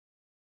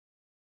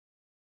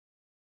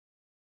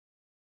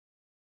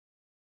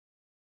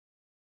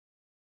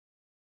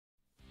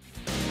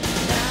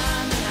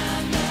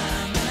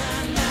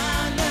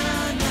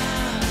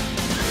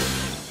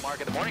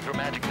Good morning from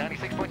Magic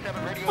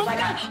 96.7 Radio. Oh my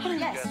God! Oh,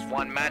 yes. Just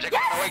one Magic.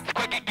 Yes. Oh, wait,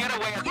 quick, get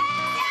away.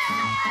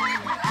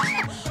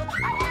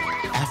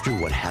 After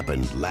what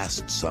happened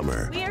last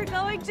summer, We are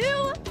going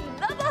to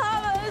the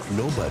Bahamas.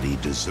 nobody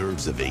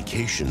deserves a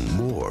vacation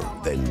more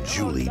than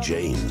Julie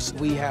James.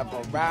 We have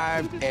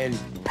arrived in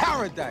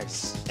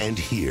paradise. And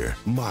here,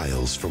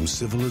 miles from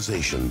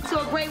civilization,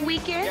 So a great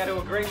weekend. Had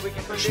a great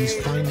weekend for she's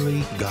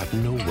finally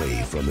gotten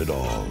away from it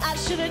all. I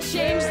should have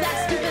changed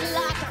that stupid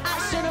lock. I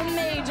should have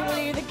made you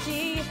leave the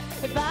key.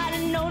 If I'd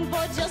have known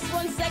for just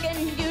 1 second,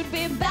 you'd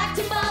be back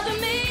to bother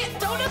me.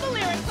 Don't know the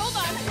lyrics. Hold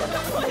on.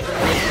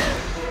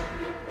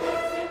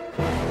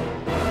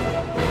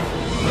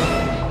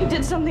 You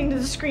did something to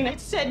the screen.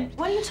 It said,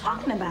 "What are you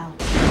talking about?"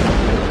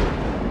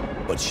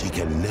 But she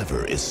can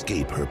never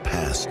escape her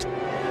past.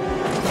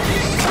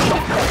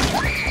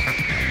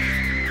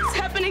 It's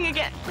happening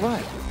again.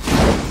 What?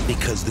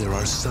 Because there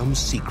are some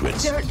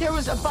secrets There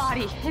was a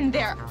body in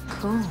there.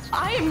 Cool.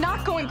 I am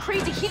not going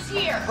crazy. He's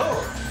here.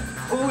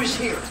 Who is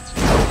here?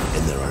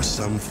 and there are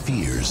some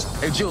fears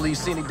Hey, Julie, you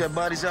see any dead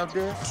bodies out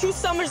there? 2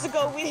 summers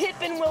ago, we hit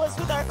Ben Willis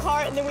with our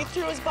car, and then we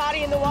threw his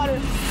body in the water.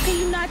 Can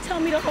you not tell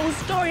me the whole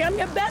story? I'm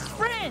your best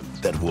friend.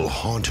 that will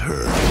haunt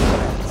her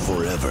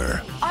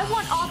forever. I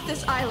want off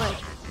this island.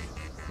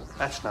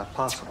 That's not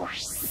possible.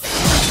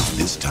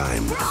 This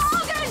time, We're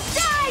all gonna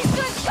die. It's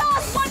gonna kill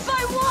us one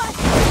by one.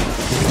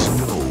 there's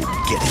no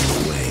getting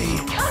away.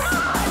 Come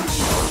on.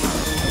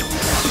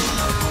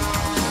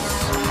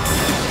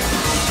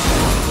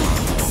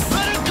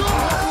 Let it go!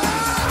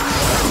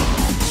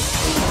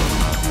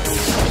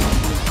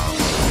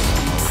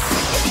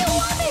 If you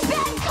want me,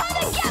 Ben, come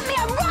and get me.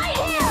 I'm right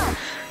here.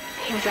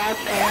 He's out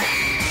there.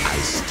 I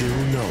still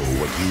know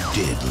what you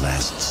did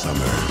last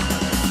summer.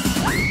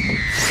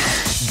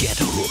 Get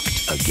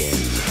hooked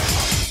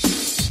again.